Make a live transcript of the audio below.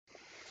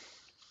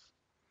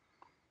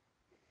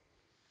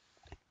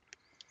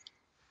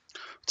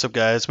What's up,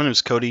 guys? My name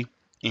is Cody,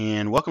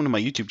 and welcome to my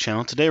YouTube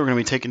channel. Today we're going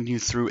to be taking you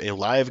through a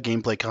live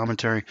gameplay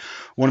commentary.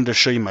 Wanted to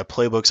show you my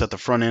playbooks at the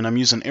front end. I'm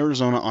using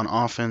Arizona on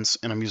offense,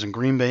 and I'm using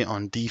Green Bay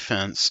on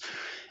defense.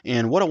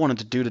 And what I wanted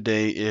to do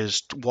today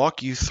is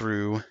walk you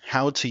through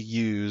how to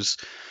use,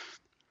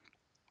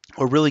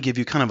 or really give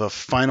you kind of a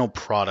final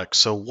product.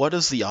 So what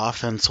does the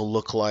offense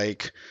look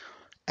like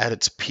at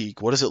its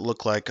peak? What does it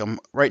look like?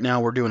 Right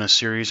now we're doing a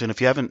series, and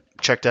if you haven't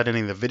checked out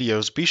any of the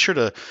videos, be sure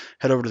to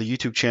head over to the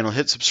YouTube channel,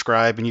 hit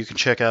subscribe, and you can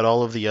check out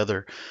all of the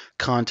other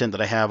content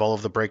that I have, all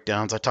of the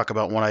breakdowns. I talk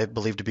about what I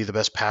believe to be the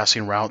best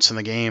passing routes in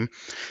the game,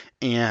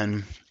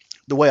 and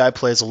the way I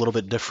play is a little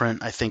bit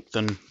different, I think,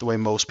 than the way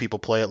most people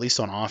play, at least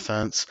on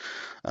offense,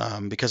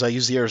 because I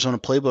use the Arizona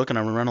playbook and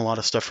I run a lot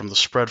of stuff from the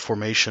spread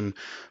formation.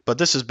 But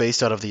this is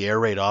based out of the air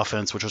raid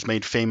offense, which was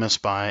made famous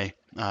by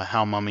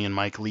Hal Mummy and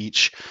Mike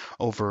Leach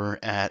over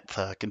at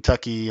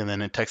Kentucky and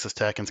then at Texas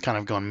Tech, and it's kind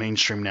of gone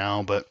mainstream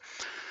now. But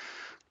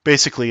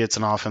basically, it's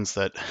an offense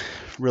that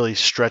really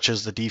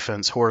stretches the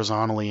defense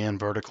horizontally and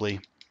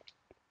vertically,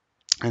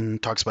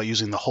 and talks about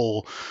using the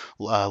whole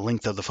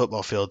length of the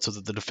football field so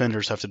that the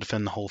defenders have to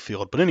defend the whole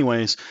field. But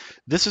anyways,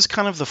 this is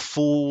kind of the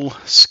full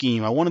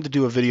scheme. I wanted to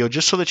do a video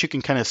just so that you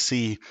can kind of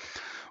see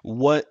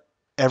what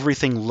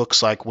everything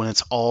looks like when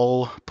it's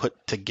all put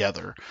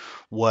together,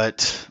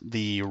 what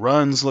the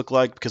runs look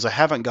like, because I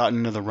haven't gotten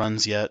into the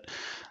runs yet.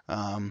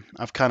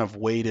 I've kind of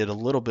waited a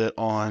little bit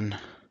on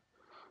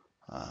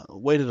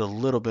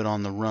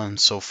the run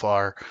so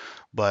far,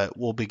 but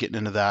we'll be getting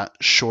into that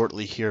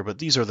shortly here. But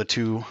these are the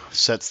two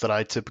sets that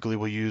I typically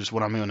will use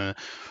when I'm going to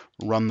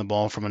run the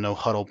ball from a no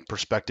huddle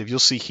perspective. You'll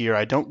see here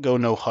I don't go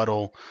no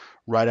huddle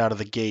right out of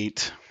the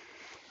gate,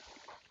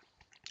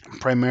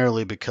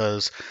 primarily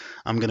because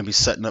I'm going to be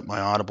setting up my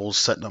audibles,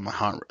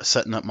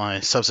 setting up my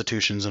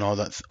substitutions and all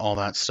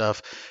that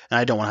stuff, and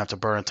I don't want to have to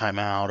burn a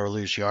timeout or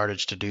lose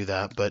yardage to do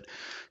that. But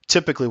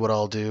typically what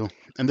I'll do,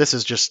 and this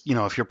is just,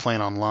 if you're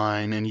playing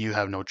online and you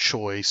have no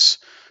choice,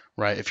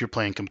 right? If you're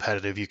playing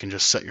competitive, you can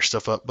just set your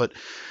stuff up. But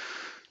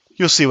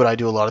you'll see what I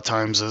do a lot of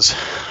times is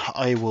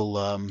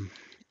I'll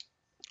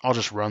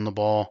just run the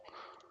ball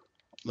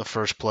the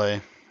first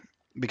play,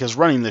 because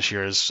running this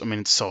year is,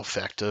 it's so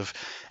effective,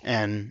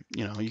 and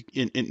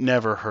it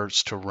never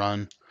hurts to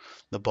run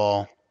the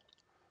ball.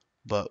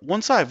 But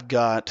once I've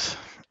got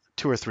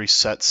 2 or 3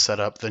 sets set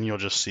up, then you'll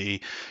just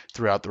see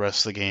throughout the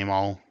rest of the game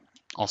I'll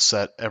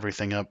set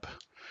everything up,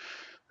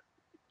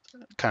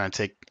 kind of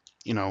take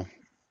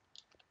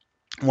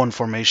one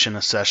formation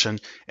a session.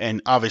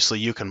 And obviously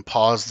you can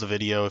pause the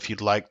video if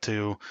you'd like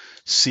to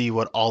see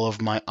what all of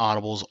my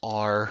audibles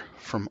are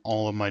from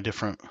all of my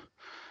different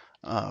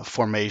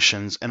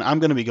formations, and I'm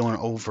going to be going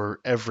over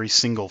every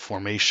single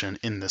formation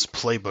in this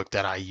playbook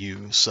that I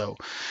use, so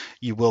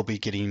you will be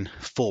getting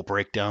full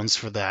breakdowns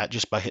for that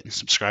just by hitting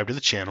subscribe to the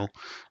channel.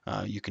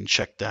 You can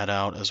check that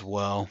out as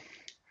well.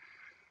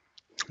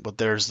 But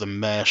there's the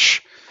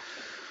mesh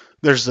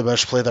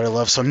play that I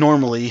love. So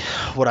normally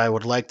what I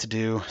would like to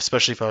do,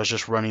 especially if I was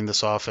just running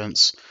this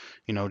offense,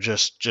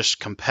 just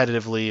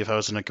competitively, if I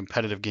was in a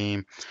competitive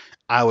game,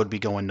 I would be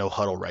going no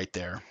huddle right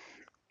there.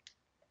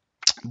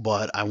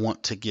 But I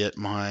want to get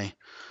my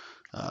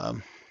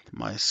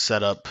my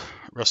setup,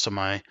 rest of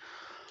my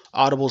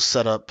audibles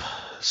set up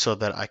so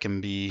that I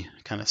can be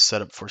kind of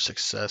set up for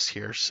success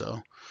here.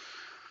 So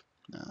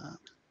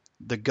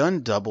the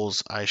gun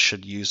doubles I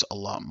should use a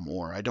lot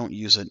more. I don't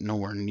use it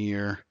nowhere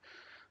near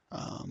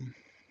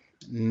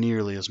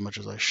nearly as much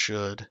as I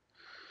should.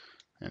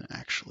 And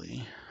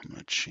actually, I'm going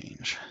to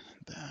change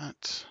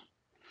that.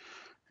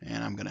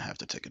 And I'm going to have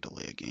to take a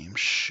delay a game.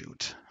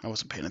 Shoot, I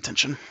wasn't paying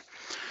attention.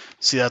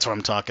 See, that's what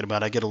I'm talking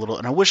about. I get a little,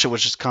 and I wish it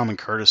was just common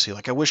courtesy.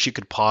 Like, I wish you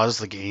could pause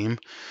the game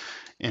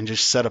and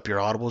just set up your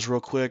audibles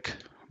real quick.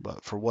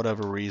 But for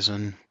whatever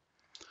reason,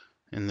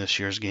 in this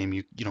year's game,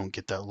 you don't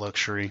get that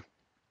luxury.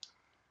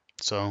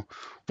 So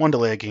one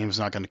delay a game is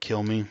not going to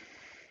kill me.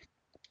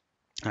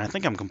 And I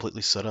think I'm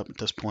completely set up at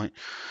this point.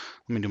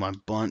 Let me do my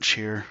bunch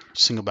here.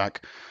 Single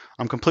back.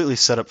 I'm completely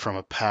set up from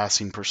a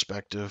passing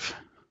perspective.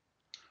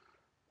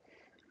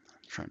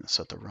 I'm trying to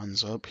set the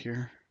runs up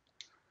here.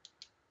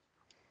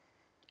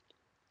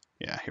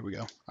 Yeah, here we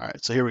go. All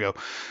right, so here we go.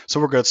 So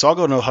we're good. So I'll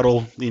go no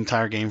huddle the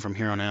entire game from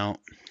here on out.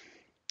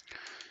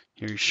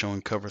 Here he's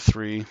showing cover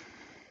 3.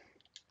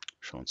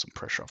 Showing some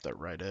pressure off that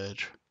right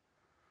edge.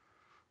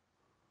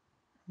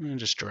 And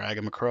just drag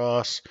him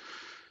across.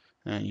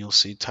 And you'll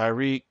see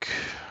Tyreek.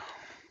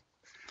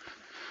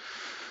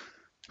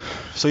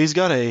 So he's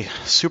got a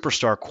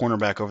superstar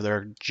cornerback over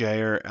there,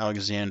 Jair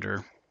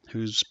Alexander,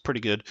 who's pretty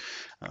good.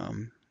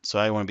 So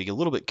I want to be a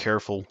little bit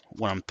careful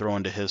when I'm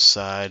throwing to his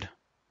side.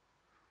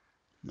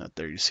 That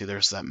there you see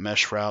there's that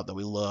mesh route that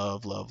we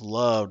love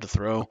to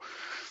throw.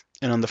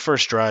 And on the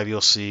first drive, you'll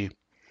see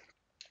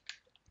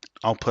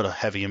I'll put a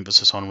heavy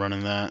emphasis on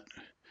running that.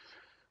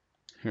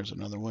 Here's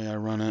another way I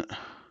run it.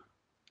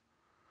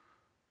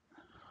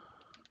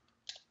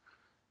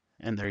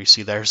 And there you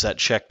see there's that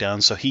check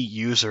down. So he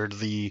usered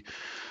the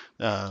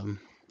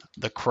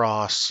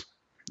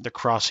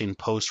crossing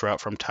post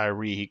route from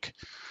Tyreek.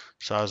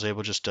 So I was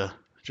able just to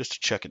just to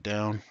check it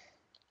down.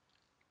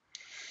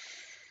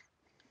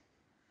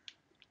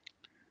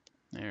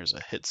 There's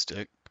a hit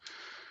stick.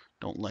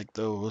 Don't like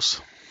those.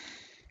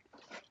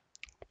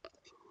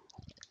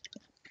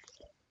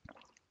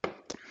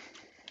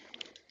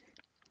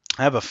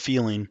 I have a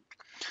feeling,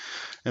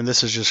 and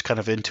this is just kind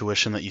of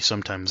intuition that you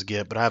sometimes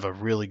get, but I have a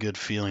really good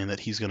feeling that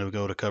he's going to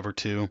go to cover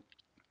 2.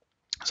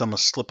 So I'm going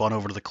to slip on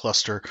over to the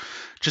cluster.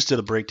 Just did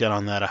a breakdown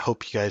on that. I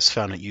hope you guys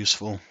found it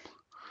useful.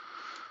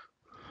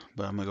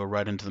 But I'm going to go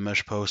right into the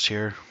mesh post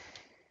here.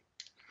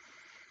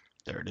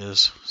 There it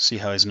is. See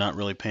how he's not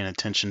really paying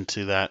attention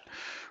to that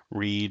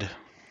read.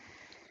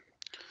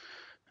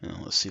 Now,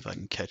 let's see if I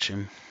can catch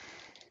him.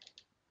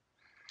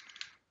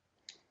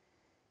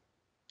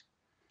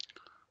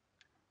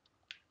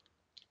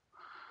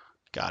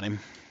 Got him.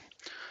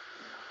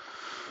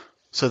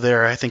 So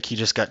there, I think he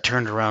just got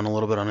turned around a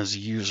little bit on his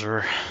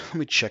user. Let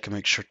me check and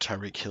make sure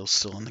Tyreek Hill's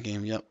still in the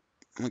game. Yep.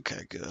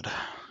 Okay, good.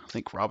 I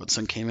think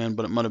Robinson came in,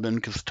 but it might have been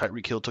because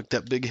Tyreek Hill took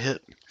that big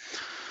hit.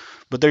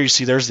 But there you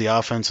see, there's the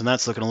offense, and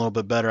that's looking a little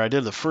bit better. I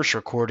did the first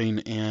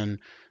recording and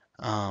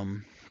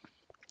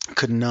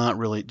did not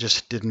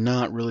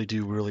really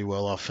do really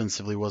well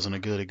offensively. Wasn't a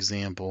good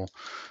example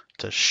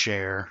to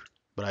share,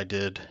 but I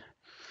did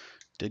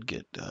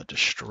get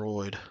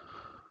destroyed.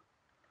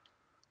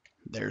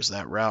 There's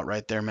that route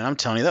right there, man. I'm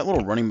telling you, that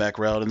little running back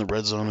route in the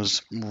red zone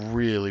is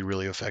really,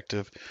 really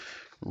effective.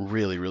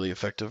 Really, really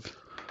effective.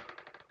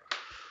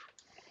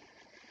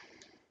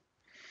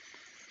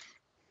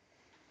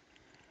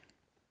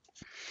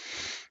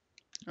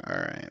 All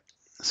right.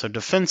 So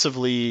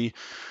defensively,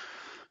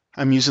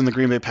 I'm using the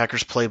Green Bay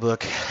Packers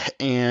playbook,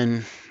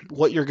 and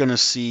what you're going to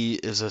see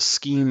is a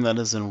scheme that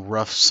is in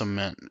rough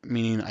cement,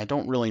 meaning I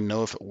don't really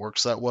know if it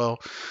works that well.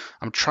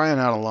 I'm trying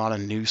out a lot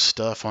of new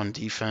stuff on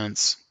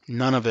defense.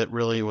 None of it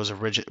really was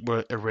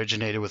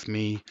originated with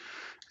me.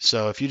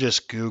 So if you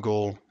just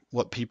Google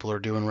what people are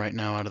doing right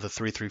now out of the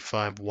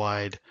 3-3-5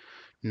 wide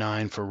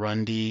 9 for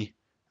run D,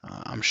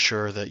 I'm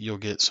sure that you'll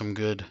get some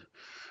good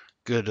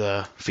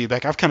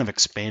feedback. I've kind of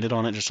expanded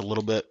on it just a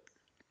little bit,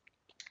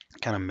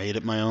 kind of made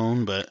it my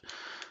own, but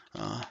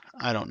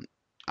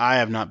I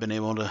have not been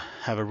able to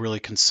have a really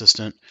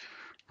consistent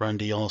run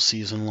D all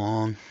season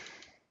long.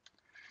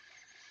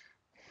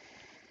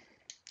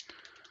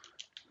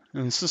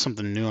 And this is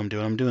something new I'm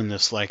doing. I'm doing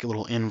this like a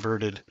little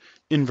inverted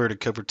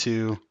cover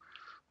 2.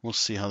 We'll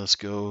see how this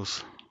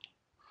goes.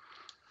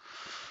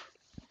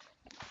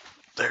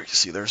 There you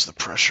see, there's the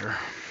pressure.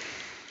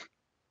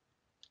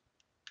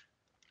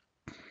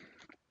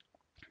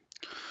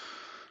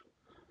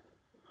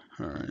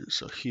 All right,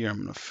 so here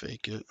I'm going to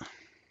fake it.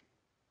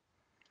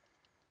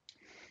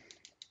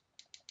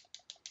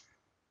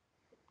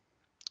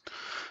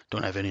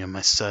 Don't have any of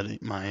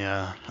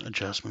my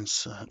adjustments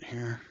set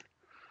here.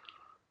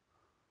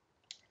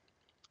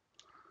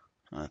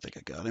 I think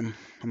I got him.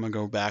 I'm going to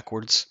go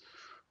backwards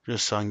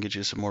just so I can get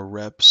you some more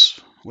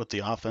reps with the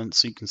offense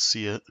so you can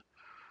see it.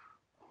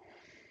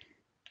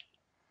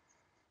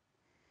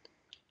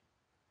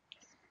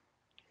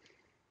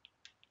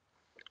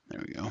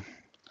 There we go.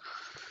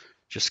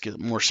 Just get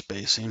more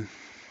spacing.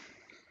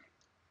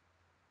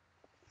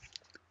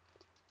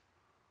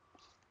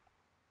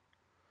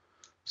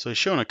 So he's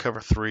showing a cover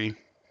 3.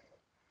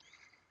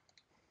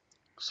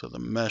 So the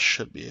mesh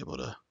should be able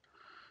to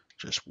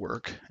just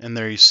work. And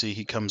there you see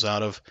he comes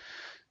out of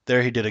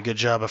there. He did a good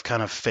job of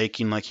kind of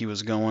faking like he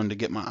was going to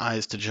get my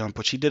eyes to jump,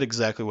 which he did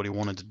exactly what he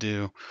wanted to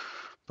do.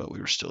 But we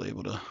were still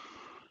able to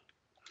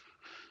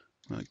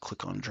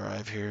click on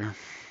drive here.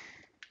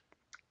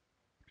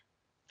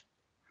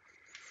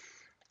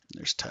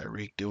 There's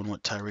Tyreek doing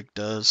what Tyreek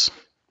does.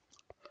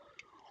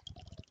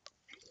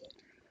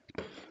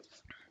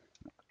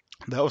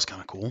 That was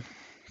kind of cool.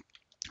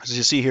 As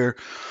you see here,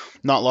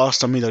 not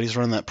lost on me that he's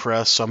running that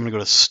press, so I'm going to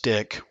go to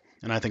stick,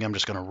 and I think I'm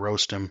just going to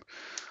roast him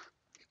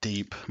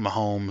deep,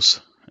 Mahomes,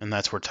 and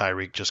that's where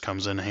Tyreek just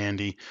comes in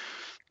handy.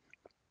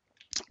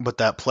 But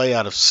that play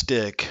out of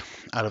stick,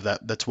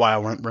 that's why I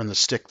run the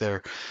stick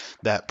there,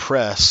 that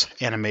press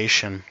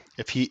animation,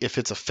 if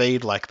it's a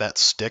fade like that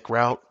stick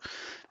route,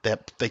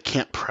 that they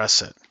can't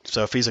press it.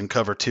 So if he's in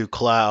cover 2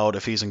 cloud,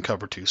 if he's in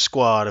cover 2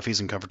 squad, if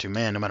he's in cover 2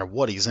 man, no matter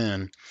what he's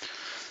in,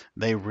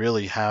 they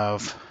really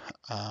have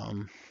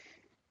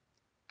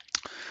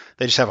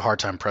they just have a hard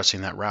time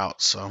pressing that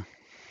route. So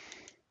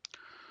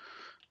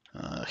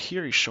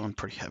here he's showing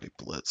pretty heavy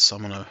blitz, so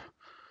I'm going to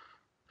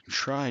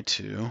try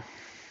to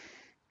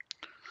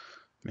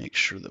make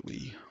sure that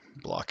we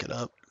block it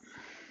up.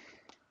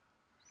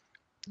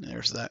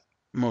 There's that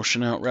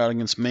motion out route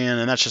against man,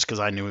 and that's just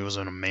because I knew he was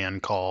in a man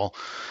call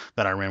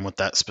that I ran with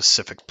that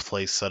specific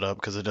play setup,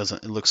 because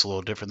it looks a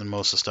little different than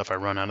most of the stuff I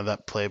run out of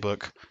that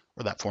playbook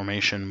or that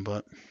formation.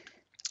 But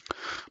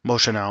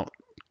motion out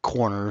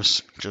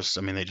corners,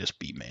 they just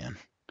beat man.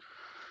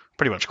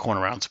 Pretty much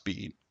corner routes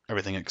beat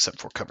everything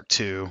except for cover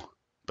 2,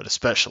 but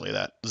especially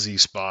that Z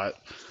spot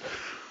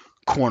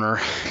corner,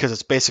 because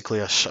it's basically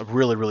a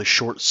really, really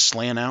short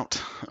slant out,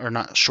 or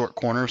not short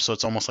corner, so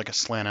it's almost like a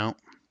slant out.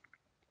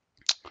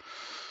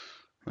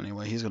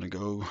 Anyway, he's going to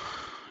go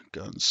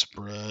gun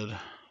spread.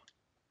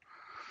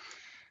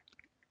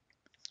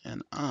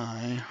 And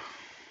I'm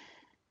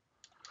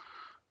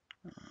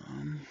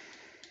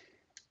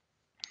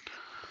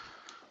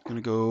going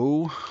to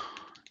go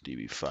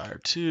DB fire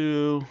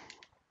 2.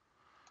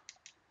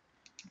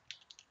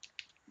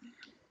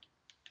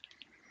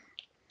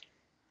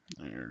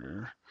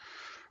 There.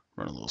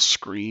 Run a little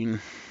screen.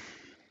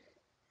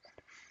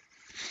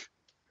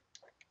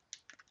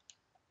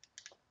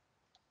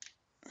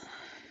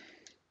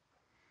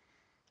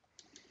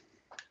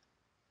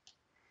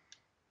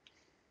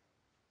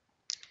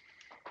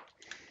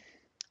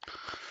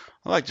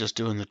 I like just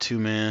doing the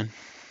 2-man.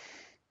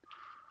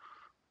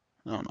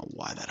 I don't know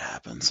why that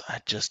happens. I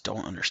just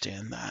don't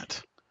understand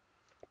that.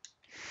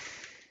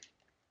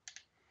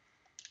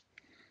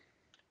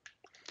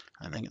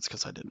 I think it's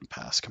because I didn't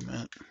pass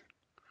commit.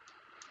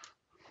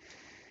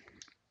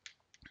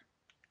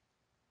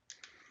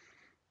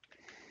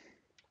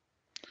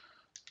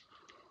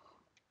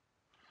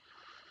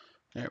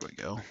 There we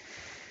go.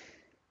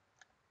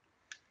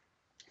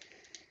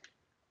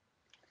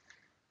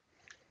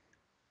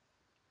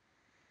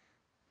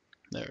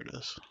 There it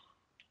is.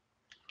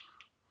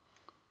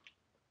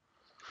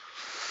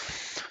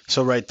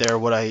 So right there,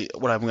 what I'm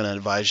going to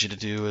advise you to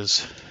do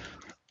is,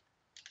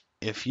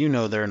 if you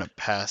know they're in a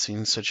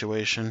passing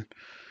situation,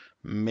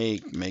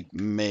 make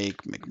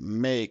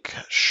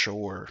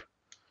sure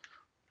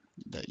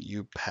that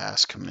you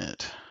pass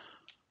commit.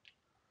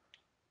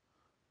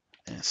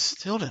 And it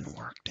still didn't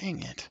work.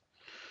 Dang it.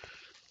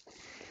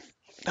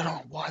 I don't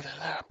know why that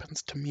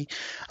happens to me.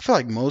 I feel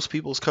like most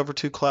people's cover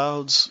 2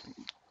 clouds,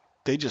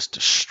 they just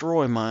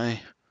destroy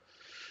my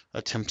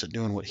attempt at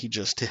doing what he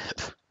just did.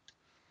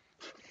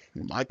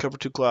 My cover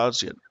 2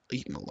 clouds get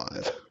eaten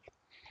alive.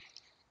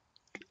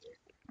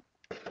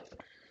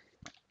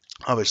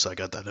 Obviously, I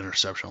got that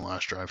interception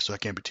last drive, so I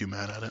can't be too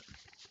mad at it.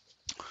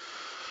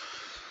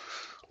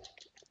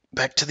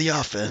 Back to the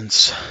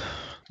offense.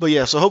 But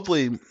yeah, so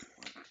hopefully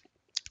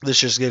this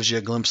just gives you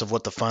a glimpse of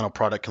what the final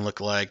product can look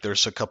like.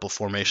 There's a couple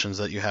formations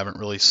that you haven't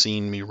really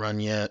seen me run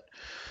yet,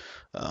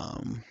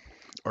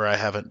 or I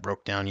haven't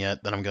broke down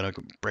yet, that I'm going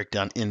to break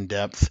down in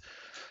depth.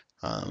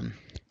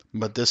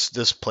 But this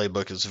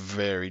playbook is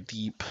very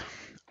deep,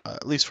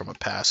 at least from a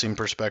passing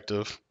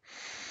perspective.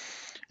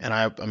 And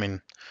I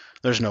mean,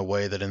 there's no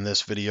way that in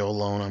this video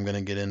alone I'm going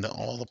to get into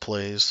all the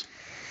plays.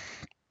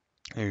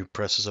 Here he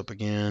presses up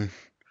again.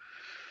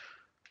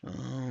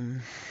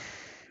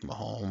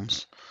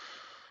 Mahomes.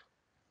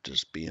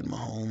 Just being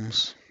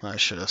Mahomes. I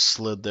should have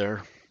slid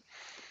there.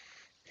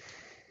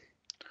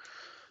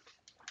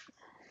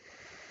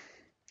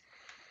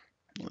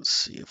 Let's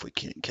see if we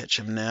can't catch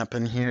him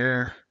napping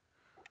here.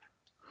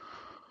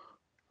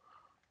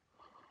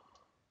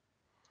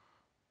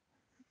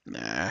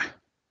 Nah.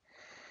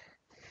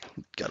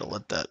 Gotta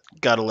let the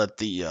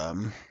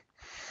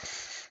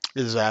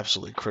it is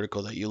absolutely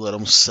critical that you let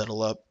them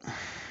settle up.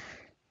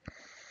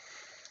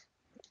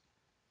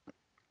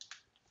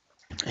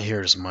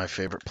 Here's my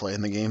favorite play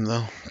in the game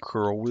though.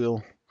 Curl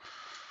wheel.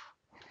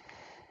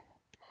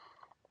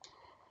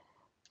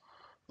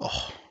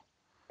 Oh,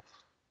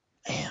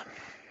 man.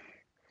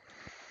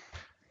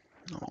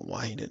 I don't know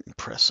why he didn't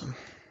press him.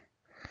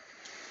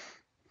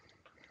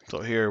 So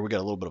here we got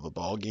a little bit of a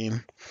ball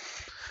game.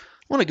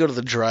 I want to go to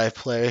the drive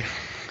play.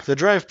 The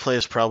drive play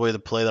is probably the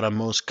play that I'm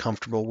most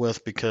comfortable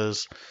with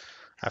because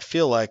I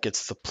feel like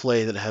it's the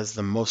play that has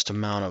the most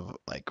amount of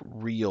like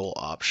real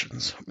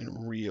options. I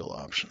mean, real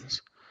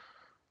options.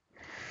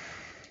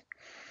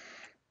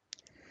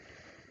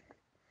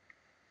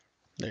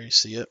 There you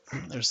see it.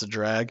 There's the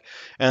drag.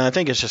 And I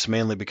think it's just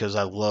mainly because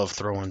I love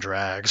throwing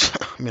drags.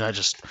 I mean,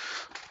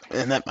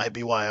 and that might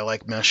be why I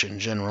like mesh in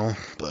general,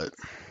 but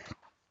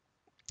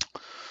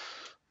I'm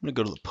going to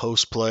go to the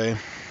post play.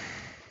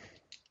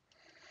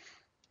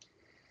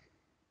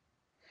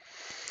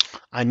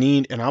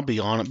 And I'll be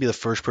the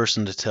first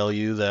person to tell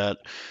you that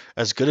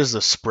as good as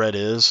the spread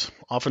is,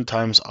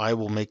 oftentimes I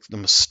will make the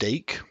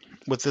mistake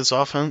with this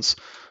offense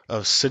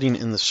of sitting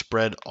in the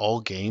spread all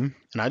game.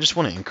 And I just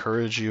want to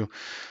encourage you,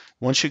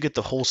 once you get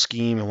the whole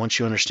scheme and once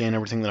you understand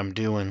everything that I'm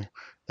doing,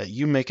 that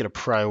you make it a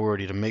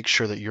priority to make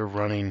sure that you're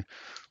running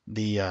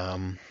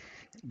the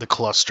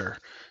cluster,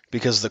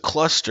 because the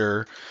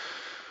cluster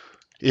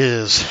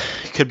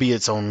could be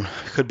its own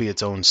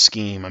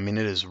scheme. I mean,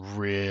 it is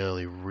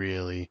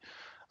really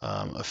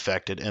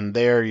affected. And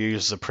there you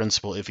use the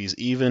principle: if he's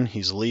even,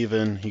 he's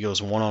leaving. He goes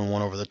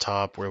one-on-one over the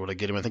top. We're able to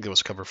get him. I think it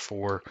was cover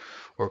 4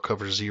 or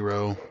cover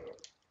 0.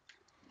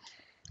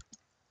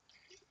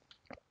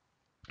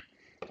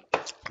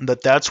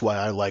 That's why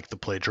I like the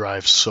play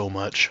drive so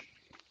much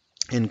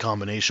in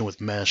combination with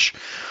mesh.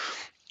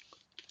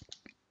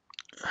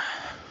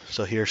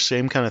 So here,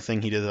 same kind of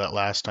thing he did that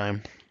last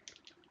time.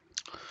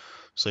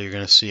 So you're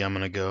going to see I'm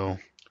going to go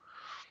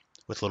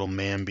with little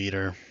man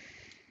beater. I'm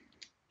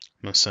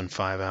going to send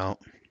 5 out.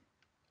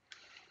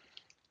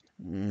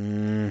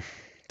 Dang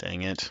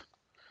it.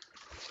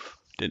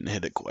 Didn't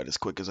hit it quite as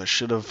quick as I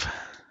should have.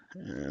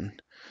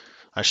 And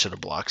I should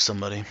have blocked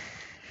somebody.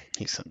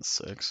 He sent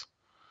 6.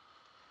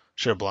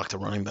 Should have blocked the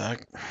running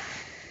back.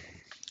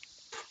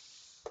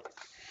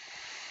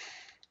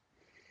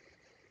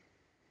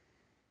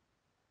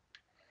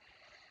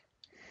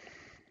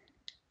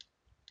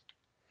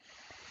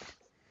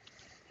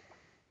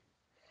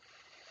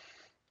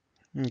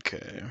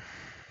 Okay.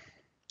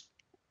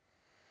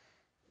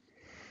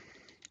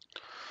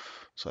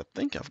 So I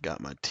think I've got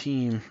my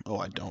team. Oh,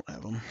 I don't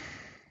have them.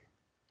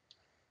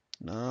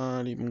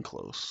 Not even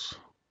close.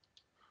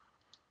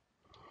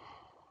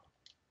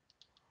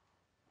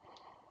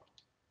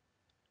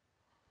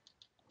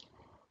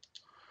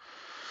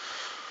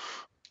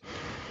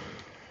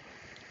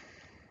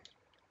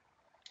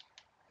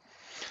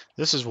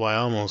 This is why I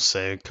almost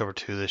say cover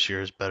 2 this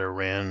year is better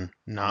ran,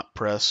 not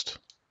pressed.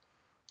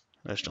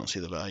 I just don't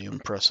see the value in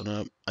pressing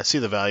up. I see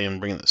the value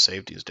in bringing the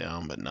safeties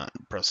down, but not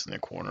pressing their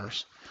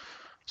corners.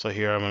 So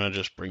here I'm going to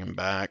just bring them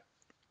back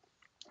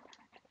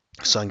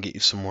so I can get you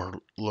some more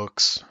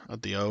looks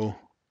at the O.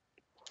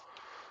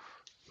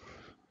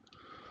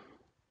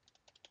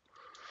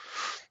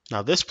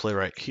 Now this play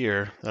right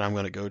here that I'm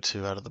going to go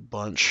to out of the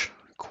bunch,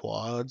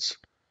 quads,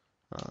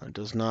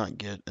 does not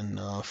get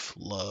enough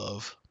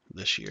love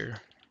this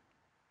year.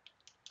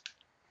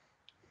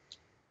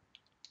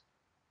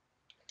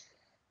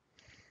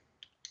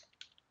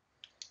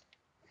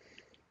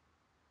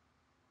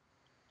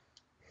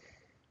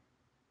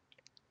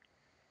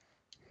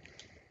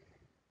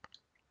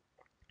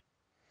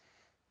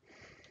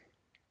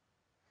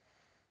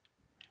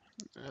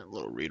 That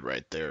little read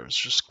right there is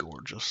just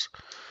gorgeous.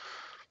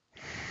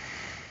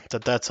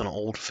 That's an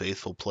old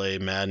faithful play,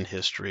 Madden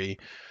history.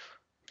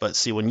 But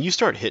see, when you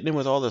start hitting him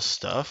with all this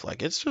stuff,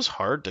 like it's just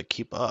hard to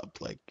keep up.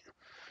 Like,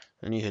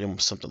 then you hit him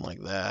with something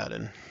like that,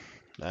 and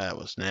that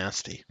was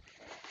nasty.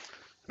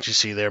 But you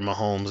see there,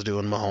 Mahomes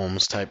doing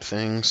Mahomes type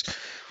things.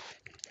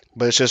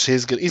 But it's just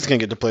he's gonna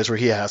get to a place where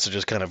he has to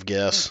just kind of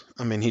guess.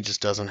 I mean, he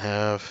just doesn't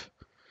have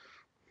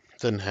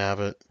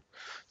it.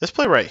 This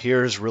play right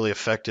here is really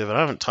effective, and I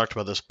haven't talked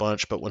about this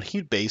bunch, but when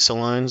he base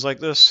aligns like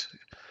this,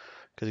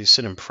 because he's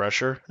sitting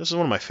pressure, this is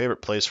one of my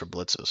favorite plays for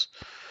blitzes.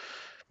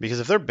 Because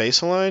if they're base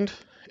aligned,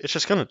 it's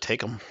just going to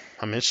take them.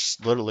 I mean, it's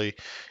just literally,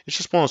 it's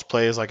just one of those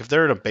plays, like if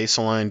they're in a base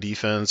aligned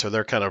defense or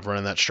they're kind of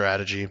running that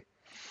strategy,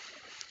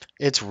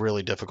 it's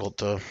really difficult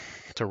to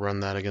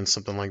run that against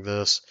something like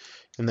this.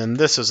 And then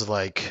this is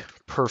like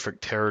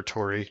perfect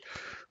territory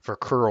for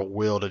Curl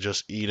Will to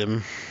just eat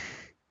him.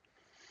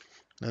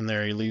 And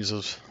there he leaves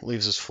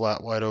his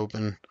flat wide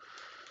open.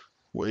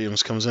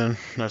 Williams comes in.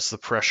 That's the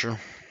pressure.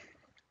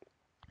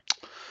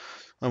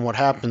 And what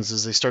happens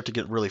is they start to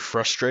get really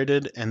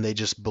frustrated and they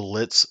just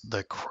blitz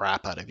the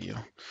crap out of you.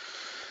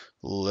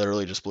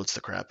 Literally just blitz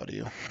the crap out of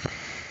you.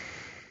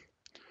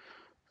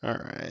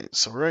 Alright,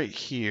 so right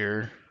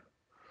here,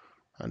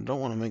 I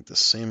don't want to make the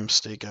same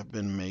mistake I've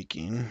been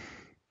making.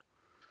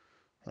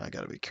 I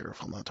gotta be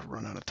careful not to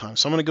run out of time.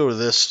 So I'm going to go to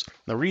this.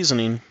 The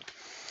reasoning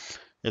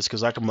is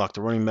because I can block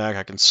the running back,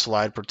 I can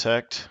slide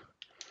protect,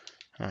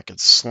 I can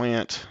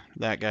slant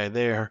that guy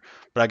there,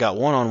 but I got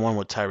one-on-one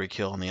with Tyreek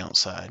Hill on the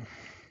outside.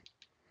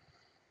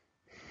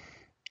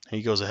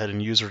 He goes ahead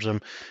and uses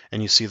him,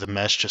 and you see the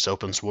mesh just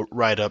opens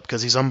right up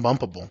because he's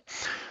unbumpable.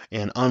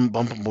 And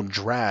unbumpable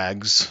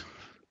drags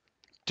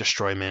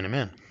destroy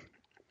man-to-man.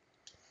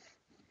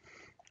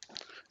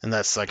 And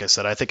that's, like I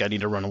said, I think I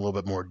need to run a little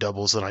bit more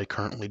doubles than I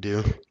currently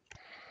do.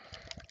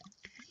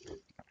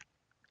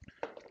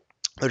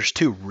 There's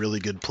two really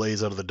good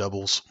plays out of the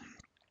doubles.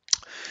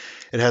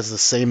 It has the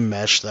same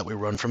mesh that we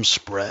run from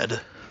spread,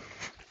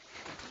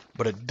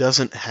 but it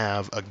doesn't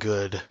have a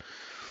good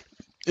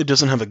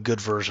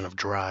version of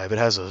drive. It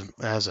has a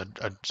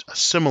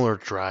similar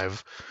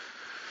drive,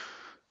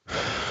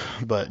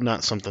 but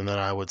not something that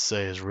I would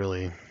say is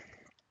really.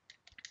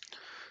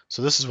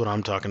 So this is what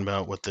I'm talking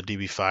about with the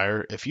DB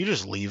Fire. If you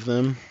just leave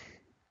them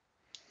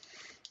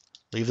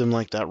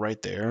like that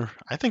right there,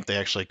 I think they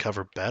actually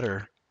cover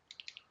better.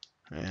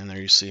 And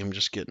there you see him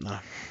just getting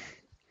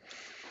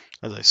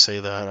as I say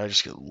that, I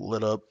just get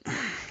lit up.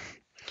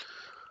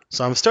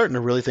 So I'm starting to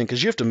really think,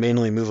 because you have to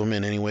manually move them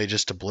in anyway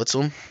just to blitz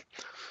them.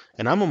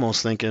 And I'm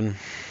almost thinking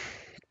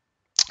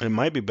it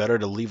might be better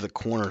to leave the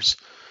corners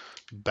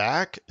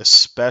back,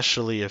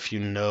 especially if you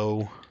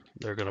know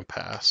they're going to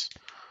pass,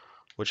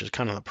 which is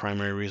kind of the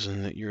primary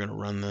reason that you're going to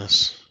run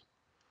this.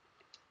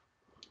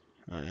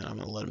 And I'm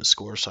going to let him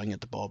score so I can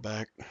get the ball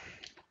back.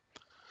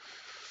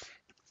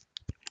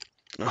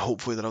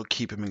 Hopefully that'll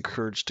keep him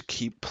encouraged to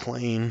keep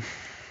playing.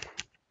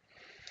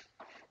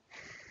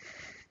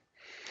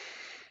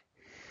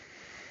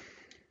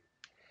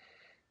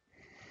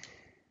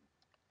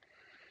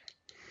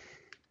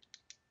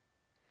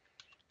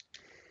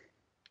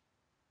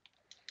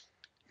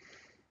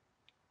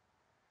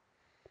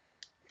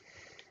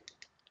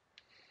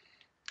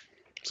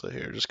 So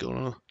here, just going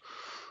to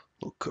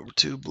little cover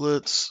 2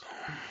 blitz.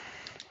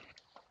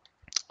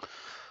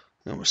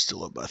 And we're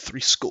still up by 3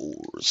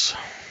 scores.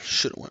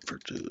 Should have went for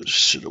 2.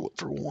 Should have went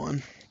for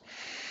 1.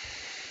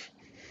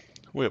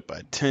 We're up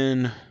by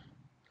 10. I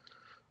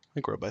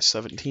think we're up by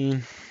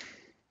 17.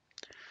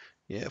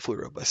 Yeah, if we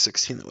were up by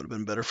 16, that would have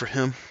been better for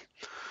him.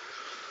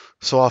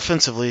 So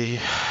offensively,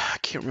 I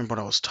can't remember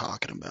what I was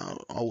talking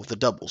about. Oh, the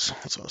doubles.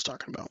 That's what I was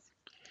talking about.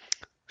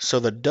 So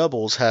the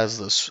doubles has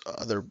this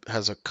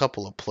has a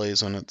couple of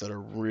plays on it that are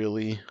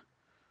really.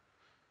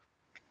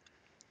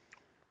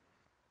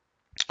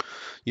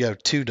 You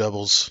have two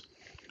doubles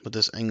with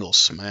this angle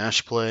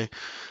smash play.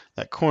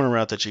 That corner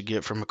route that you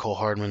get from McCole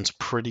Hardman's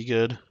pretty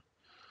good.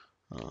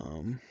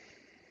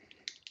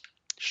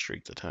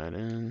 Streak the tight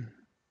end.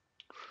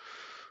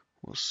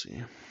 We'll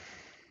see.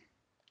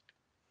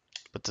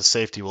 But the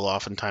safety will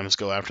oftentimes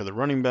go after the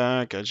running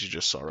back, as you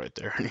just saw right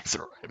there, and you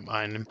throw right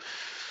behind him.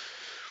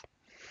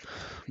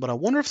 But I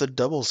wonder if the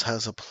doubles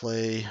has a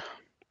play.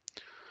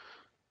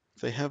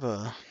 If they have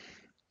a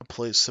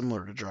play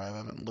similar to drive. I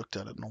haven't looked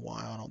at it in a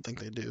while. I don't think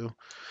they do.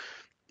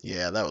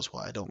 Yeah, that was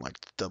why I don't like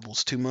the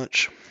doubles too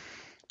much.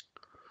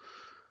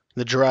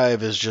 The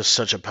drive is just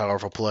such a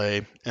powerful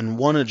play, and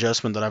one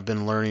adjustment that I've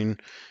been learning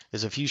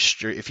is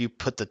if you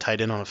put the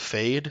tight end on a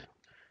fade,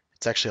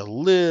 it's actually a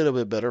little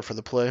bit better for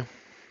the play.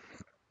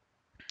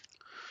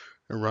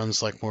 It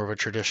runs like more of a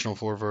traditional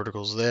four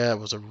verticals. That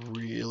was a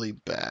really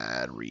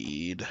bad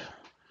read.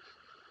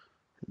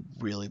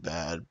 Really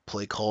bad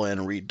play call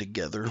and read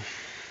together.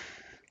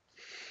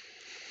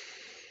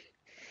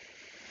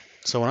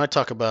 So when I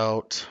talk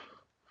about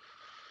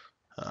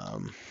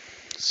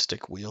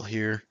stick wheel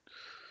here,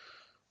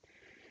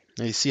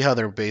 now you see how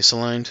they're base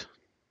aligned?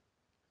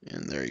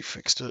 And there he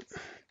fixed it.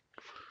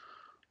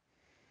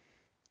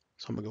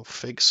 So I'm going to go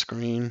fake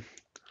screen.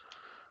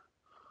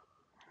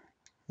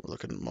 We're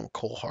looking at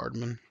McCole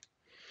Hardman.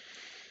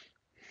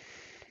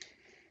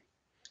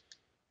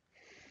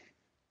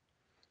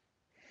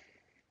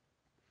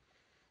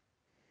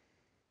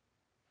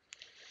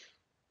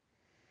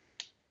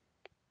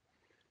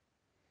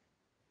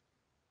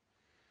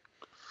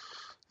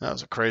 That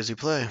was a crazy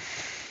play.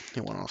 He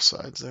went off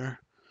sides there.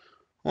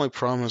 Only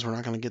problem is we're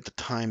not going to get the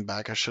time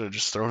back. I should have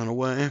just thrown it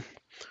away.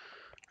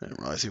 I didn't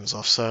realize he was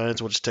off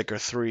sides. We'll just take our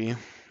 3.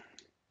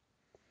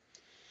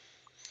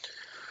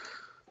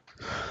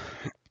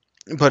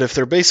 But if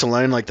they're base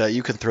aligned like that,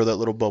 you can throw that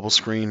little bubble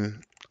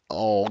screen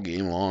all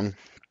game long.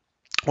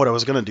 What I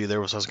was going to do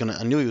there was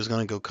I knew he was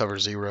going to go cover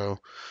 0.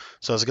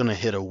 So I was going to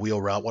hit a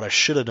wheel route. What I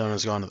should have done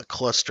is gone to the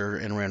cluster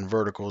and ran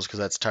verticals because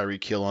that's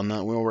Tyreek Hill on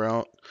that wheel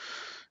route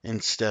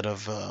instead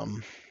of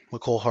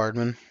McCole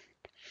Hardman.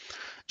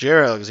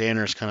 Jair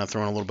Alexander is kind of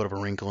throwing a little bit of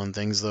a wrinkle in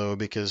things, though,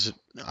 because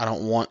I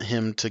don't want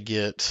him to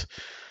get,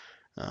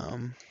 I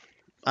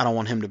don't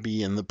want him to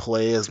be in the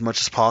play as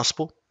much as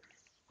possible,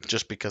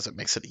 just because it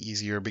makes it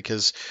easier.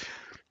 Because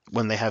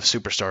when they have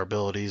superstar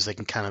abilities,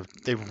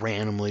 they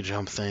randomly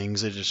jump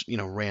things. They just,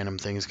 random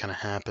things kind of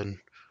happen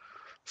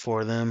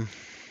for them.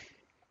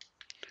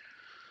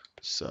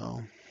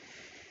 So.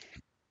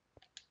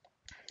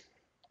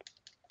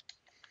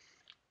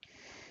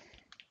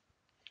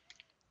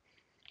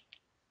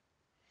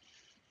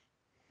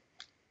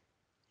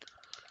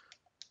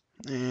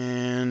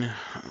 And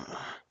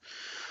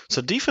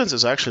so defense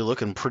is actually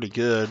looking pretty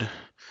good.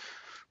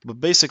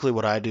 But basically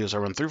what I do is I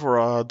run 3-4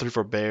 odd,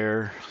 3-4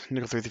 bear,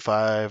 nickel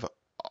 3-5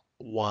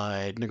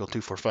 wide, nickel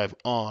 2-4-5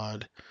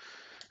 odd,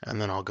 and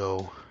then I'll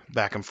go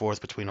back and forth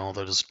between all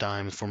those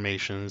dime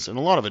formations. And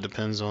a lot of it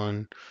depends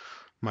on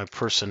my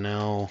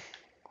personnel.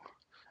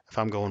 If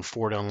I'm going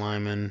 4 down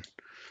lineman,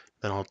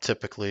 then I'll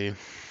typically...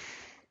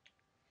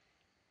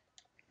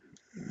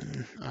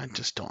 I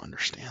just don't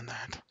understand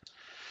that.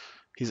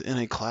 He's in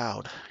a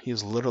cloud.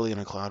 He's literally in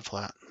a cloud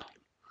flat.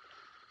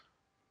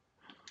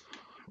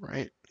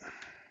 Right?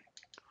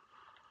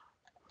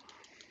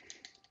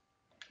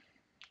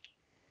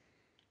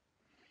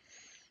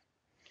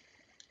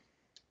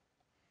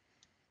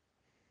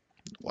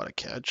 What a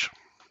catch.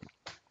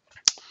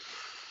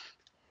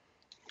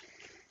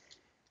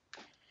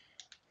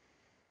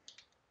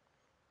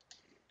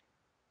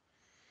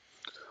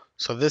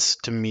 So this,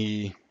 to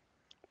me,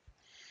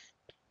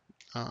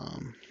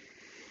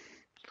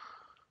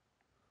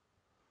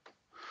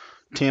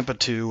 Tampa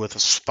 2 with a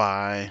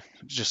spy,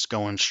 just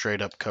going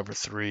straight up cover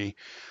 3,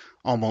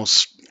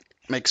 almost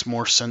makes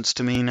more sense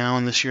to me now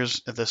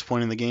at this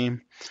point in the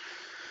game.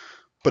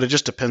 But it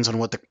just depends on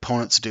what the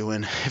opponent's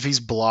doing. If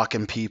he's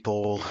blocking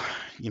people,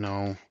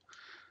 here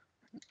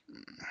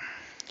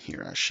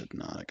I should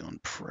not have gone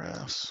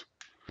press.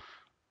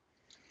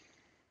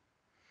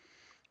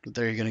 But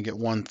there you're going to get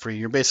 1 free.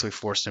 You're basically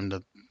forced him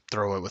to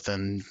throw it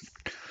within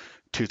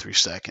 2-3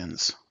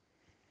 seconds.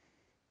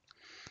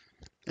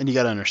 And you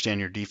got to understand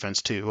your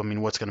defense too. I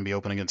mean, what's going to be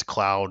open against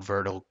cloud,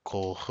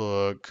 vertical,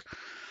 hook,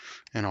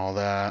 and all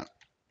that.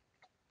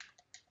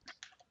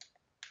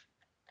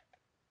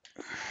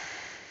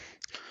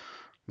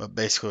 But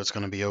basically what's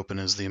going to be open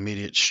is the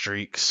immediate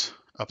streaks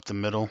up the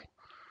middle.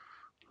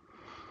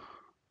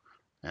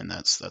 And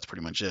that's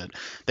pretty much it.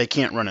 They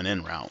can't run an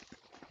in route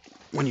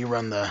when you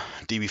run the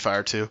DB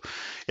Fire 2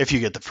 if you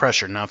get the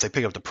pressure. Now, if they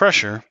pick up the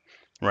pressure,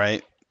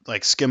 right,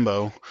 like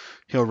Skimbo,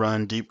 he'll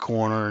run deep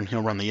corner and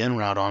he'll run the in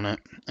route on it,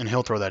 and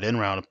he'll throw that in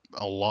route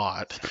a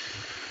lot.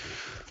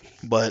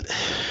 But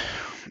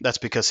that's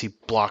because he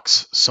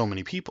blocks so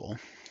many people.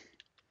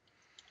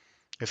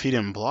 if he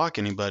didn't block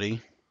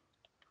anybody,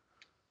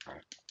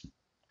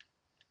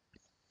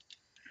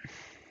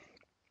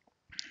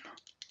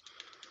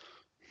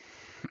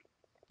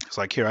 it's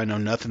like here I know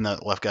nothing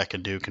that left guy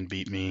can do can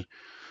beat me,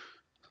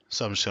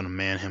 so I'm just going to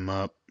man him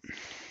up.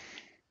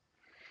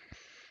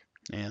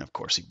 And of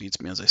course he beats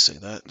me as I say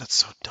that. That's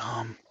so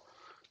dumb.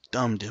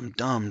 Dumb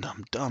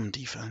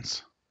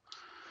defense.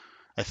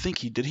 I think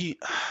he did he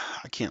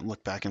I can't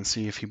look back and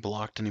see if he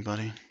blocked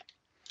anybody.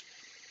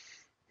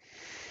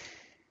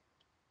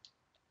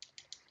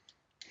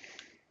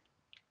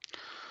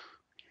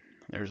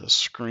 There's a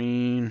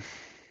screen.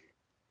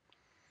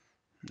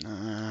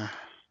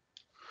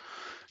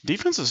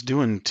 Defense is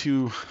doing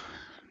too.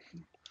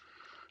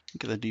 I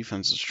think the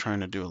defense is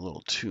trying to do a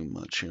little too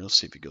much here. Let's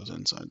see if he goes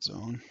inside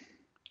zone.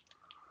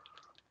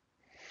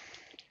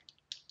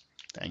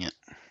 Dang it.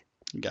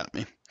 You got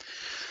me.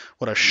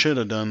 What I should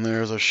have done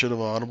there is I should have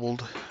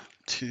audibled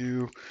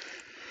to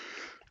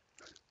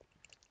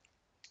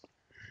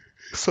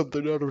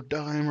something out of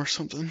dime or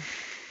something.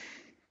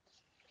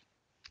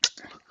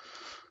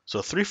 So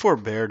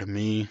 3-4 bear to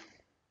me,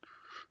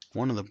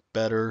 one of the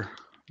better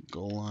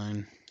goal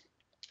line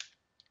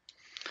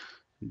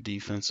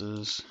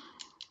defenses.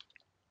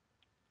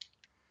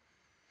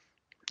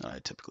 I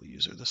typically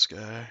use this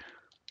guy.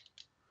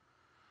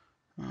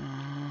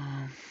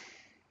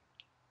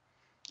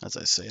 As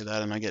I say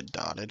that and I get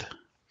dotted.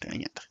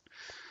 Dang it.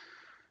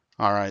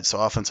 Alright, so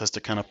offense has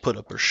to kind of put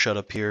up or shut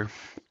up here.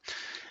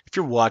 If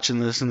you're watching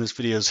this and this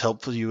video is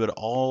helpful to you at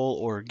all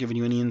or giving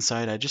you any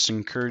insight, I just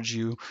encourage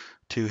you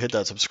to hit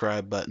that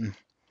subscribe button.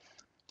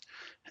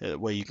 That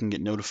way you can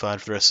get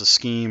notified for the rest of the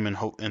scheme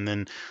and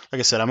then, like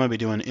I said, I'm going to be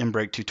doing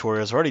in-break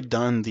tutorials. I've already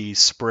done the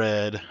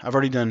spread. I've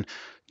already done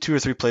 2 or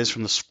 3 plays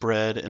from the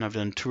spread, and I've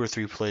done 2 or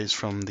 3 plays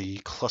from the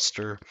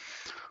cluster,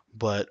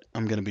 but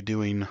I'm going to be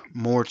doing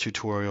more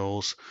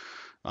tutorials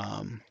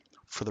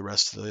for the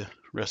rest of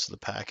the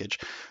package.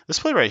 This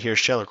play right here,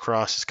 shallow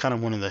cross, is kind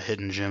of one of the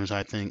hidden gems,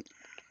 I think.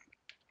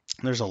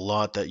 There's a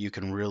lot that you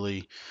can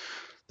really.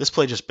 This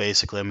play just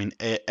basically, I mean,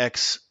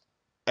 X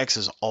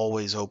is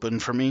always open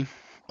for me,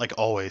 like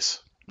always.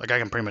 Like I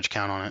can pretty much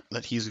count on it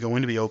that he's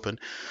going to be open,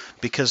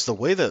 because the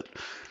way that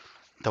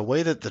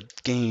the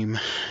game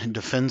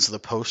defends the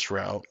post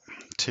route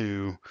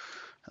to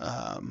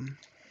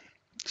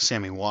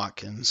Sammy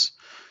Watkins,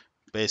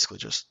 basically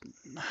just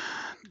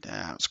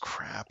that was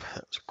crap.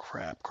 That was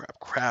crap.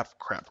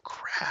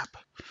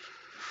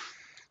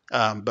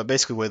 But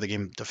basically, the way the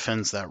game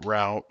defends that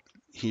route,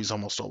 he's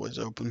almost always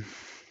open.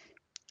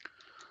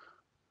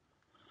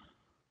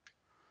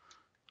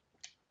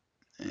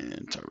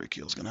 And Tyreek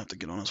Hill's going to have to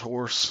get on his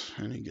horse,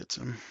 and he gets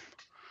him.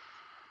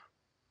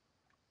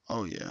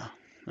 Oh, yeah.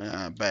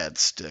 Bad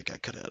stick. I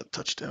could have had a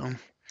touchdown.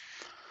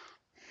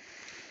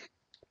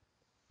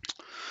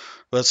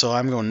 But so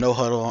I'm going no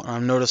huddle.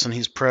 I'm noticing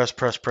he's press.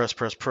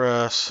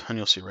 And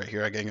you'll see right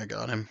here, I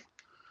got him.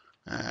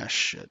 Ah,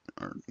 shit.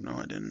 Or, no,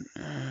 I didn't.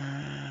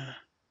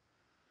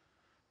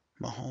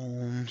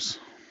 Mahomes.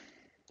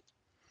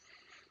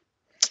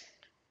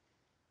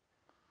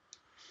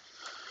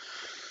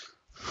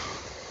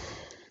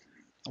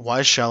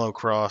 Why shallow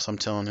cross? I'm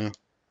telling you.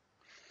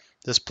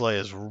 This play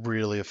is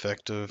really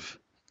effective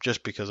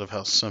just because of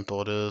how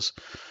simple it is.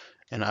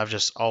 And I've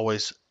just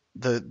always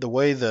the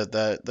way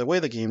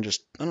the game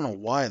just, I don't know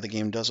why the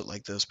game does it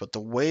like this, but the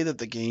way that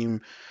the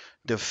game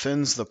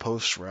defends the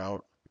post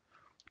route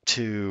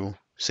to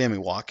Sammy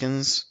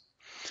Watkins,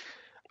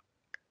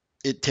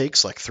 it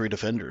takes like 3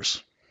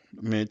 defenders.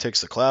 I mean, it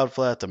takes the cloud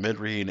flat, the mid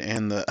read,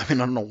 and I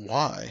don't know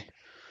why,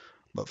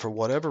 but for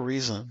whatever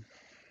reason,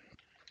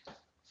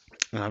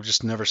 and I've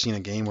just never seen a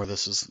game where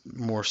this is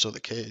more so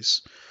the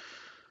case,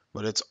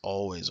 but it's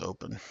always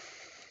open,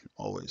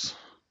 always.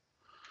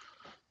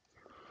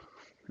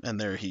 And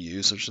there he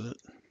uses it.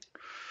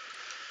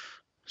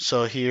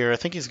 So here, I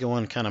think he's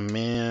going kind of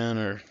man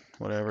or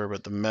whatever,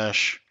 but the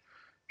mesh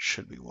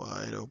should be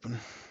wide open.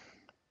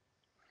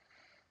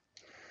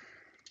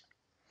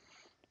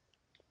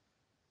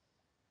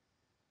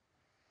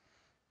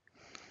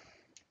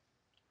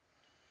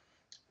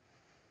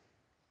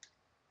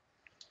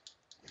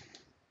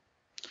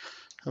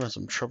 Having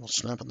some trouble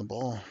snapping the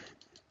ball.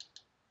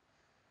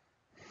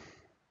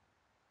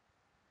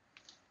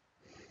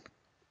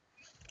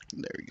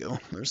 There you go.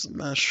 There's the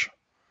mesh.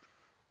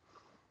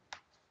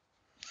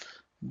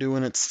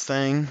 Doing its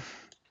thing.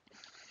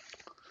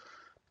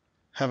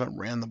 Haven't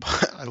ran the ball.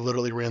 I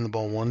literally ran the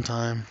ball one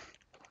time.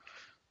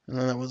 And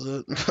then that was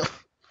it.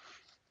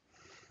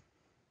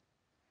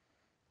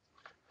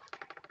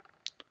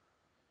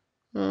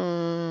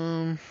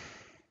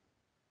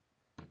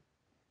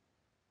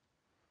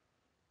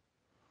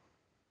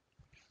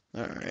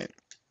 Alright.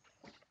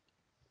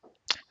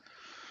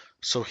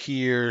 So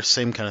here,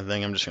 same kind of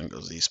thing. I'm just going to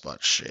go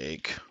Z-spot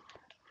shake.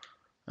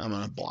 I'm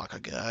going to block a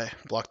guy.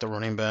 Block the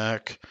running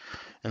back.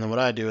 And then what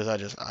I do is I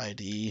just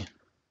ID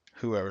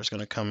whoever's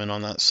going to come in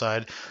on that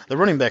side. The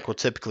running back will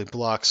typically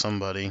block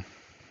somebody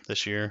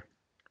this year.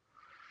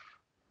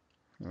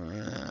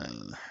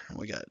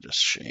 We got just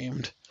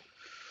shamed.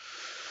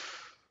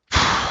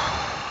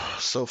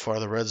 So far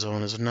the red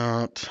zone is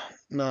not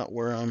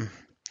where I'm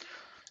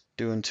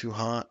doing too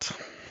hot.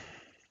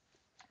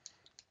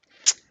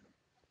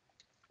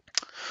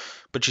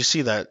 But you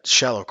see that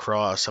shallow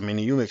cross. I mean,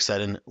 you mix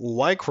that in.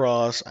 Y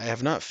cross, I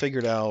have not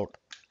figured out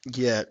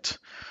yet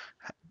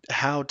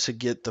how to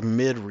get the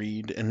mid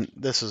read, and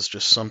this is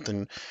just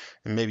something,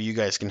 and maybe you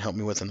guys can help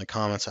me with in the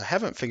comments. I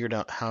haven't figured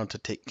out how to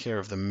take care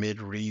of the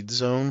mid read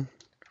zone.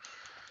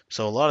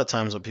 So a lot of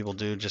times what people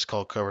do just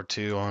call cover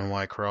 2 on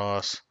Y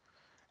cross,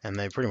 and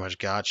they pretty much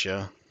got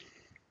you.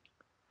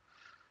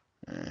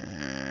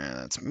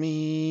 That's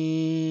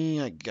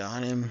me. I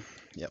got him.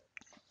 Yep.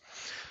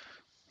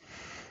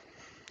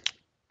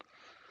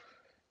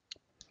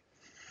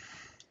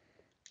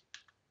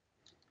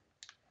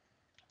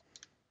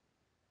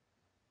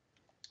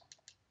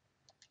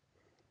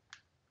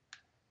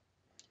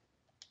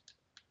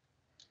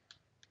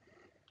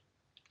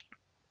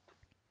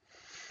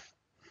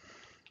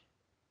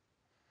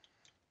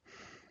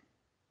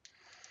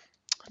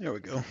 There we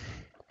go.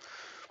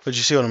 But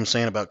you see what I'm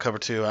saying about cover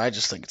 2? I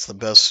just think it's the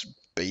best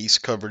base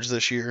coverage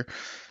this year,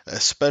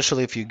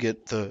 especially if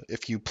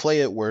you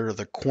play it where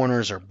the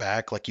corners are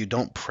back, like you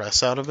don't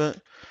press out of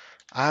it.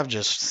 I've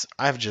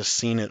just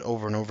seen it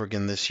over and over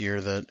again this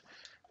year that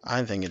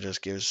I think it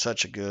just gives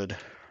such a good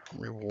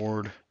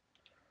reward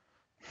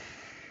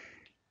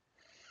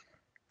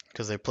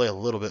because they play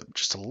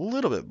just a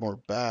little bit more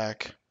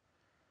back.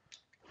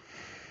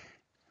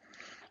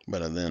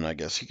 But then I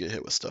guess you get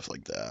hit with stuff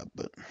like that.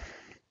 But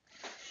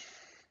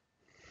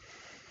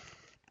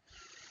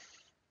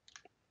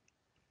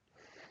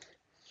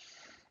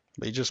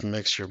you just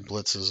mix your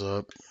blitzes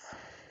up.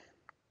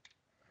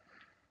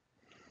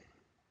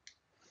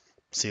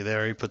 See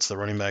there, he puts the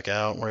running back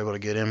out. We're able to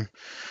get him.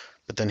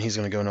 But then he's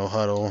going to go no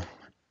huddle.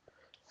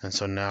 And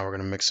so now we're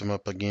going to mix him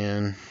up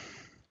again.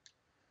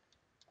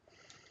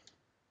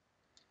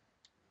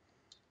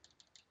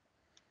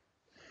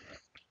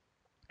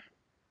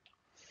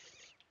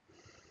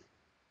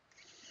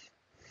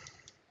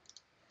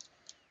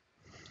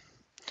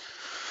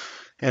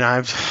 And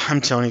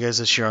I'm telling you guys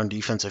this year on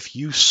defense, if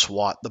you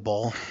swat the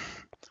ball,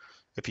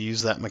 if you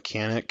use that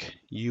mechanic,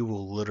 you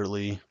will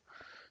literally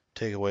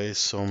take away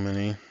so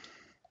many.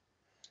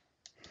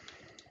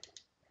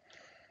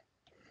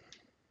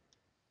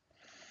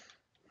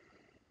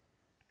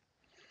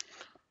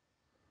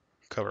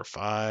 Cover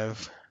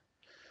 5.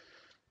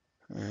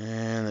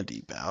 And the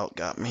deep out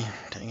got me.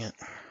 Dang it.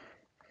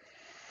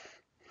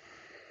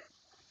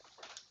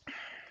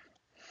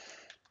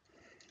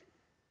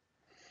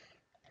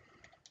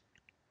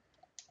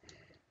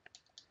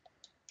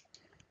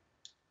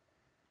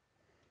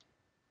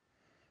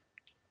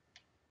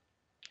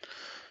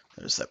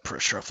 There's that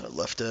pressure off that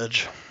left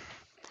edge.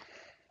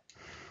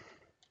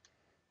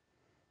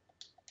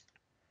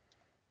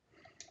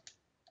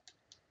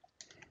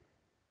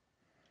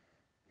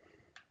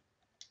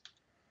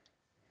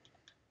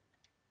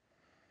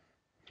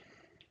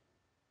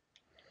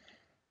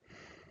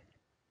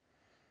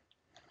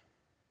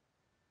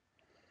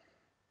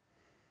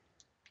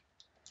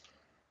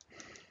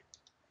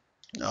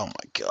 Oh my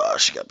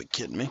gosh, you gotta be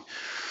kidding me.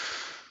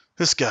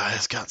 This guy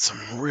has got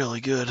some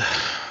really good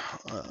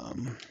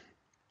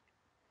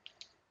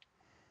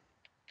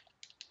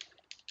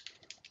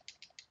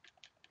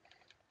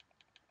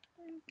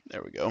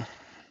there we go.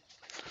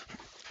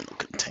 It'll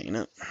contain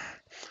it.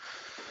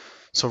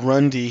 So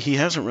run D, he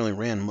hasn't really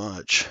ran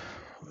much.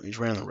 He's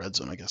ran in the red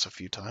zone, I guess, a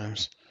few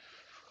times.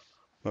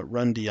 But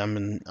run D, I've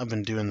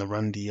been doing the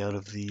run D out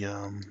of the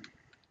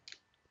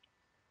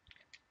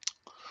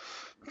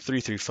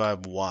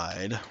 3-3-5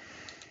 wide.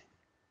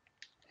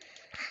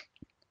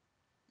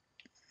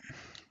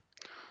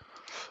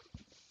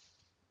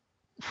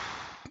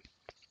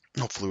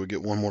 Hopefully we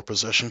get one more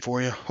possession for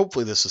you.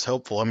 Hopefully this is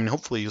helpful. I mean,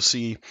 hopefully you'll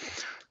see,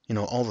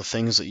 all the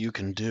things that you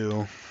can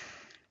do.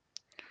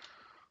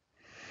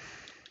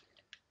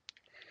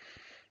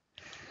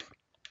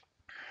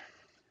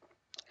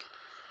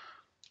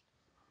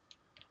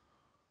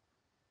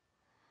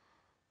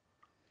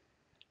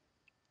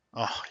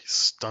 Oh, he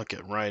stuck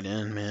it right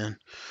in, man.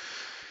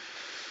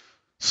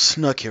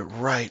 Snuck it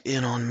right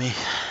in on me.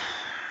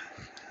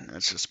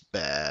 That's just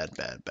bad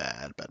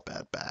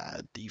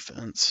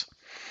defense.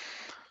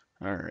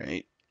 All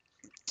right.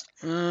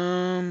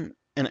 And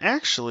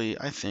actually,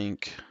 I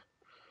think,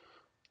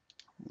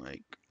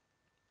 like,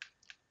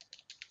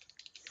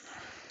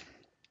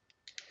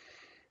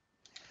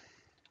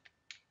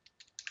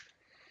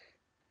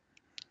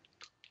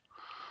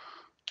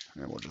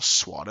 and we'll just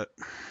swat it.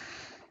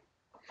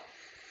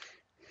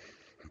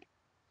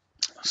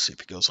 Let's see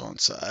if he goes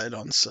onside. I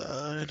don't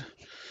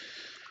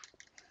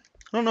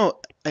know.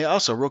 Hey,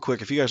 also, real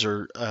quick, if you guys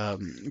are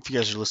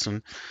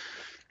listening,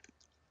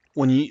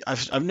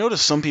 I've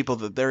noticed some people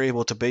that they're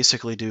able to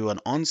basically do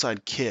an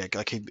onside kick,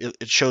 like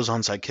it shows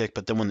onside kick,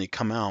 but then when they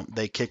come out,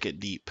 they kick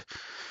it deep.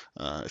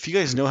 If you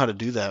guys know how to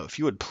do that, if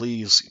you would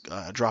please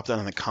drop that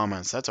in the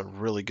comments. That's a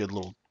really good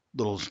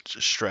little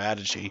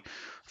strategy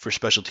for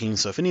special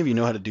teams. So if any of you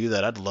know how to do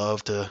that, I'd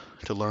love to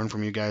learn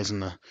from you guys in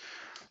the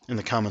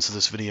comments of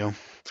this video.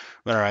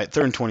 But all right,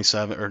 3rd and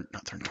 27, or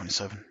not 3rd and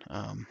 27,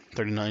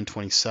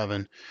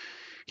 39-27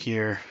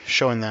 here,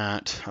 showing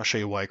that. I'll show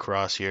you Y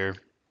cross here.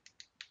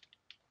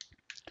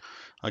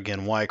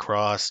 Again, Y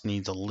cross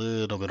needs a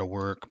little bit of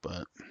work,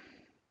 but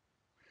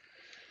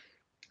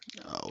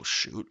oh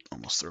shoot,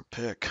 almost threw a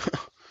pick.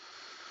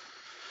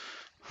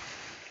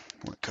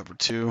 Went cover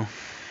 2.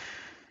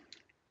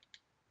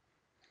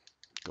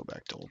 Go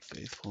back to Old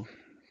Faithful.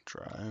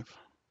 Drive.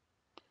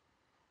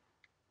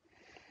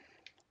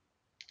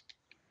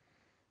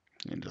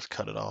 And just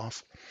cut it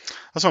off.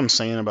 That's what I'm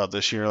saying about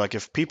this year. Like,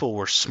 if people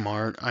were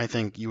smart, I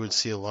think you would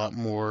see a lot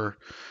more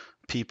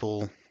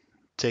people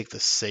take the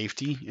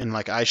safety. And,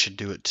 like, I should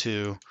do it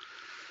too.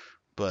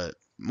 But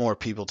more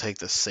people take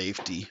the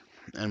safety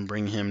and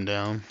bring him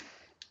down.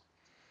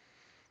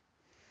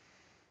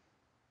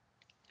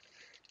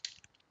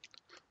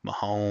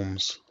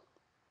 Mahomes.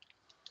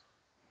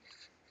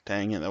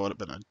 Dang it, that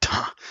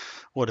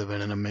would have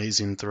been an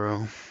amazing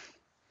throw.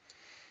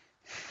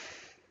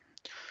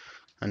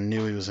 I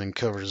knew he was in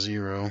cover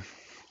 0.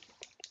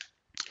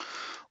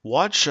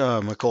 Watch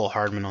McCole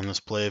Hardman on this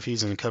play if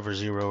he's in cover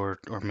 0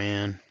 or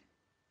man.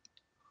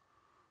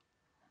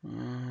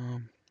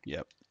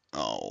 Yep.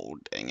 Oh,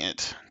 dang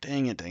it.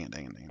 Dang it, dang it,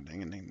 dang it, dang it,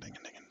 dang it, dang it, dang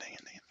it, dang it, dang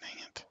it, dang it, dang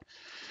it.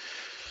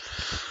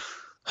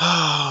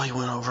 Oh, he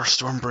went over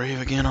Storm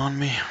Brave again on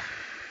me.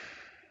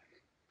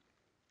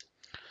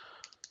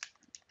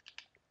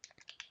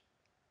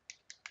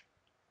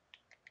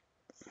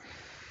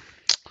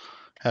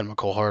 Had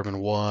McCole Hardman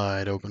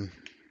wide open.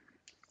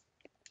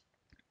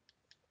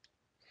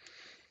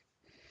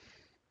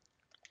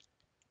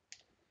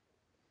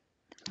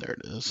 There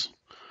it is.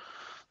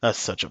 That's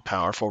such a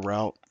powerful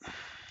route.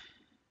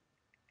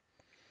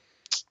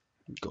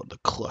 Go to the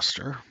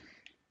cluster.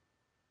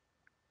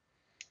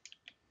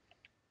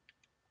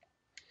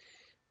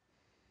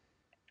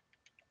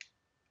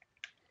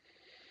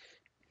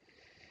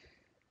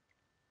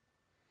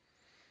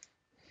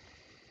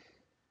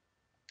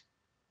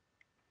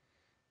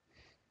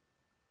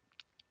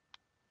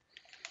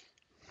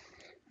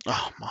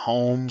 Oh,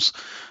 Mahomes.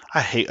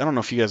 I don't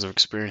know if you guys have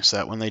experienced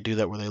that when they do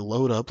that, where they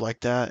load up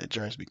like that. It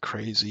drives me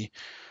crazy.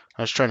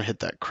 I was trying to hit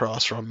that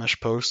cross from mesh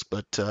post,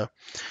 but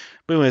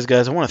anyways,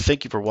 guys, I want to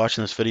thank you for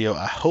watching this video.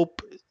 I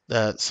hope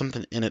that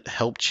something in it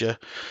helped you,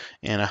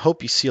 and I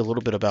hope you see a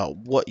little bit about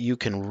what you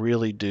can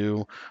really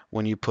do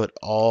when you put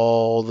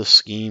all the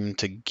scheme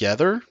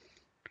together.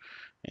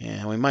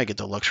 And we might get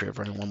the luxury of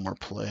running one more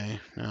play.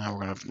 We're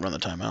going to run the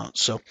timeout.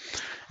 So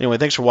anyway,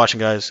 thanks for watching,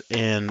 guys,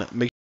 and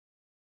make